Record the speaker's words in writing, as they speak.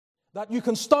That you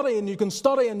can study and you can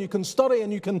study and you can study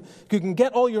and you can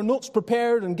get all your notes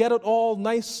prepared and get it all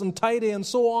nice and tidy and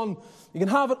so on. You can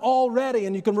have it all ready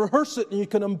and you can rehearse it and you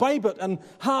can imbibe it and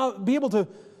be able to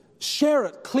share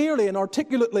it clearly and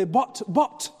articulately, but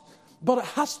it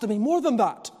has to be more than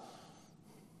that.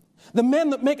 The men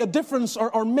that make a difference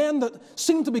are men that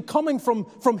seem to be coming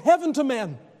from heaven to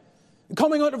men,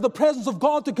 coming out of the presence of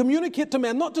God to communicate to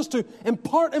men, not just to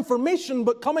impart information,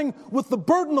 but coming with the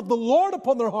burden of the Lord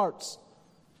upon their hearts.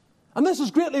 And this is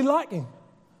greatly lacking.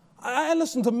 I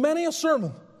listen to many a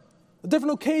sermon. At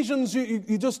different occasions, you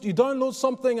download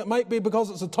something. It might be because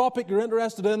it's a topic you're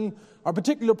interested in, or a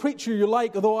particular preacher you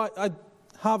like, although I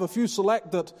have a few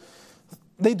select that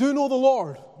they do know the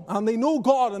Lord, and they know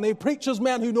God, and they preach as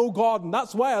men who know God, and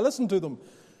that's why I listen to them.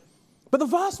 But the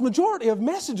vast majority of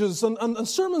messages and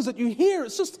sermons that you hear,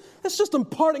 it's just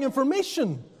imparting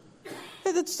information.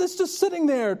 It's just sitting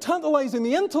there, tantalizing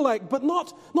the intellect, but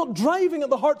not driving at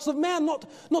the hearts of men,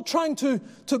 not trying to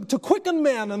quicken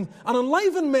men and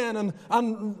enliven men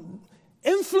and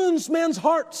influence men's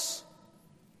hearts.